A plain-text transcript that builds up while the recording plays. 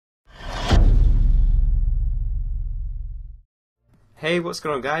Hey, what's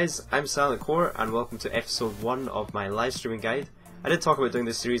going on guys? I'm Silent Core and welcome to episode 1 of my live streaming guide. I did talk about doing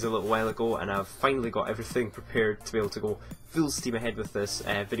this series a little while ago and I've finally got everything prepared to be able to go full steam ahead with this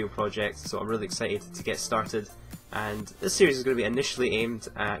video project, so I'm really excited to get started. And this series is going to be initially aimed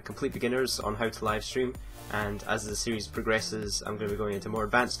at complete beginners on how to live stream, and as the series progresses I'm going to be going into more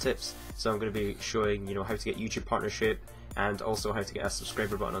advanced tips, so I'm going to be showing how to get YouTube partnership and also how to get a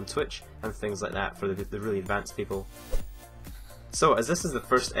subscriber button on Twitch and things like that for the really advanced people. So, as this is the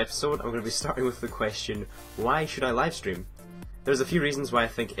first episode, I'm going to be starting with the question, why should I live stream? There's a few reasons why I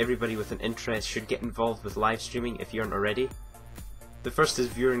think everybody with an interest should get involved with live streaming if you aren't already. The first is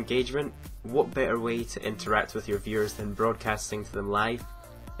viewer engagement. What better way to interact with your viewers than broadcasting to them live?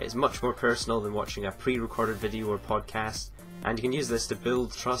 It's much more personal than watching a pre-recorded video or podcast, and you can use this to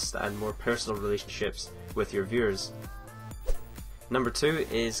build trust and more personal relationships with your viewers. Number 2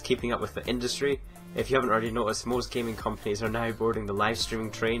 is keeping up with the industry. If you haven't already noticed, most gaming companies are now boarding the live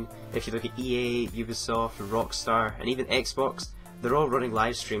streaming train. If you look at EA, Ubisoft, Rockstar, and even Xbox, they're all running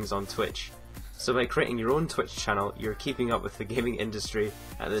live streams on Twitch. So by creating your own Twitch channel, you're keeping up with the gaming industry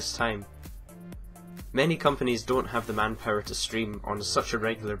at this time. Many companies don't have the manpower to stream on such a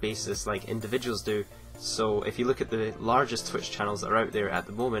regular basis like individuals do, so if you look at the largest Twitch channels that are out there at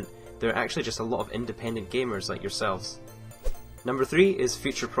the moment, there are actually just a lot of independent gamers like yourselves. Number 3 is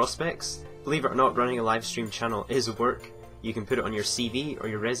future prospects. Believe it or not, running a live stream channel is work. You can put it on your CV or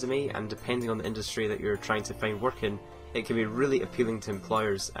your resume, and depending on the industry that you're trying to find work in, it can be really appealing to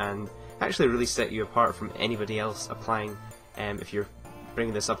employers and actually really set you apart from anybody else applying if you're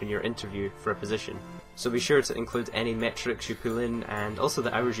bringing this up in your interview for a position. So be sure to include any metrics you pull in and also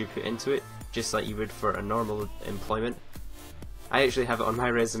the hours you put into it, just like you would for a normal employment. I actually have it on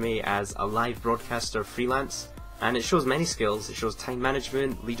my resume as a live broadcaster freelance, and it shows many skills. It shows time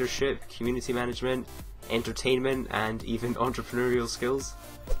management, leadership, community management, entertainment, and even entrepreneurial skills.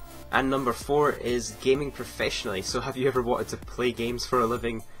 And number 4 is gaming professionally. So have you ever wanted to play games for a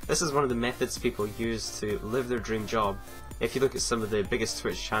living? This is one of the methods people use to live their dream job. If you look at some of the biggest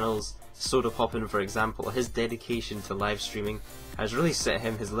Twitch channels, Sodapoppin for example, his dedication to live streaming has really set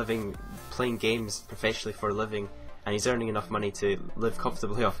him his living playing games professionally for a living, and he's earning enough money to live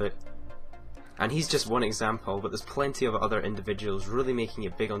comfortably off it. And he's just one example, but there's plenty of other individuals really making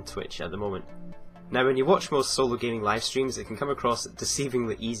it big on Twitch at the moment. Now when you watch most solo gaming live streams, it can come across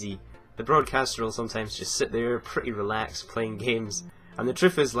deceivingly easy. The broadcaster will sometimes just sit there pretty relaxed playing games, and the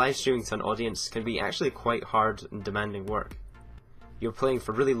truth is live streaming to an audience can be actually quite hard and demanding work. You're playing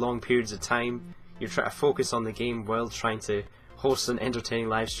for really long periods of time, you're trying to focus on the game while trying to host an entertaining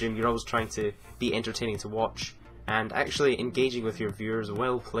live stream, you're always trying to be entertaining to watch, and actually engaging with your viewers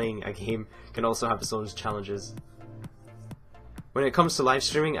while playing a game can also have its own challenges. When it comes to live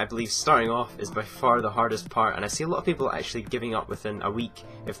streaming, I believe starting off is by far the hardest part, and I see a lot of people actually giving up within a week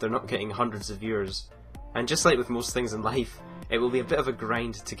if they're not getting hundreds of viewers. And just like with most things in life, it will be a bit of a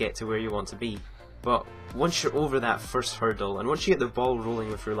grind to get to where you want to be. But once you're over that first hurdle, and once you get the ball rolling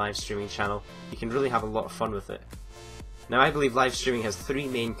with your live streaming channel, you can really have a lot of fun with it. Now I believe live streaming has 3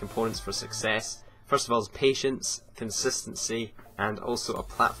 main components for success. First of all is patience, consistency, and also a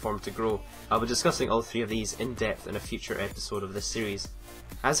platform to grow. I'll be discussing all 3 of these in depth in a future episode of this series.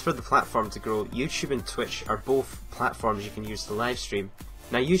 As for the platform to grow, YouTube and Twitch are both platforms you can use to live stream.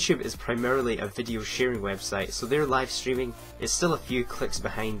 Now YouTube is primarily a video sharing website, so their live streaming is still a few clicks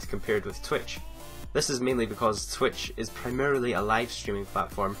behind compared with Twitch. This is mainly because Twitch is primarily a live streaming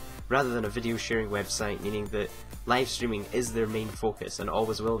platform rather than a video sharing website, meaning that live streaming is their main focus and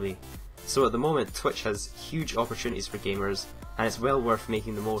always will be. So at the moment, Twitch has huge opportunities for gamers, and it's well worth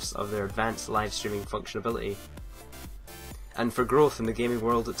making the most of their advanced live streaming functionality. And for growth in the gaming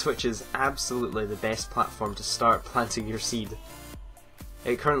world, Twitch is absolutely the best platform to start planting your seed.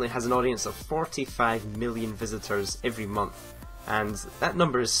 It currently has an audience of 45 million visitors every month, and that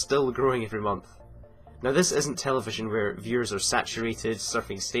number is still growing every month. Now this isn't television where viewers are saturated,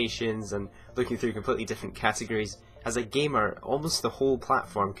 surfing stations and looking through completely different categories. As a gamer, almost the whole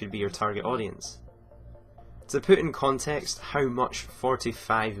platform could be your target audience. To put in context how much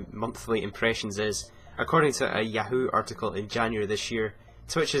 45 monthly impressions is, according to a Yahoo article in January this year,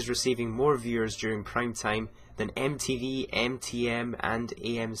 Twitch is receiving more viewers during prime time than MTV, MTM and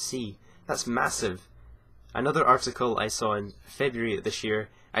AMC. That's massive. Another article I saw in February this year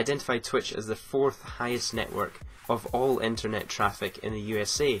identified Twitch as the 4th highest network of all internet traffic in the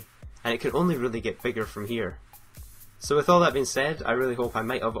USA, and it can only really get bigger from here. So with all that being said, I really hope I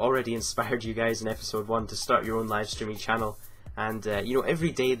might have already inspired you guys in episode 1 to start your own live streaming channel. And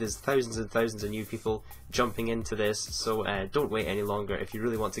every day there's thousands and thousands of new people jumping into this, so don't wait any longer. If you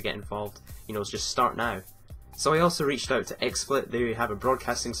really want to get involved, just start now. So I also reached out to XSplit. They have a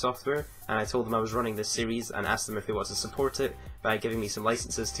broadcasting software, and I told them I was running this series and asked them if they wanted to support it by giving me some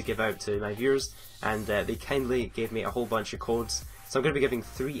licenses to give out to my viewers, and they kindly gave me a whole bunch of codes. So I'm going to be giving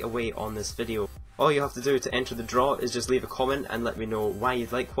 3 away on this video. All you have to do to enter the draw is just leave a comment and let me know why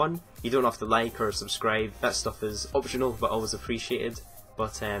you'd like one. You don't have to like or subscribe, that stuff is optional but always appreciated.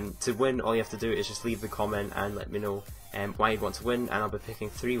 But to win, all you have to do is just leave the comment and let me know why you'd want to win, and I'll be picking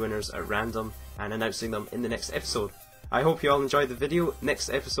 3 winners at random and announcing them in the next episode. I hope you all enjoyed the video. Next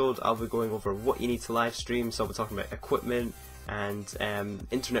episode I'll be going over what you need to live stream, so I'll be talking about equipment and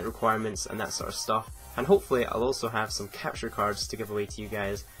internet requirements and that sort of stuff. And hopefully I'll also have some capture cards to give away to you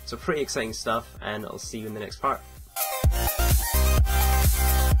guys. So pretty exciting stuff, and I'll see you in the next part.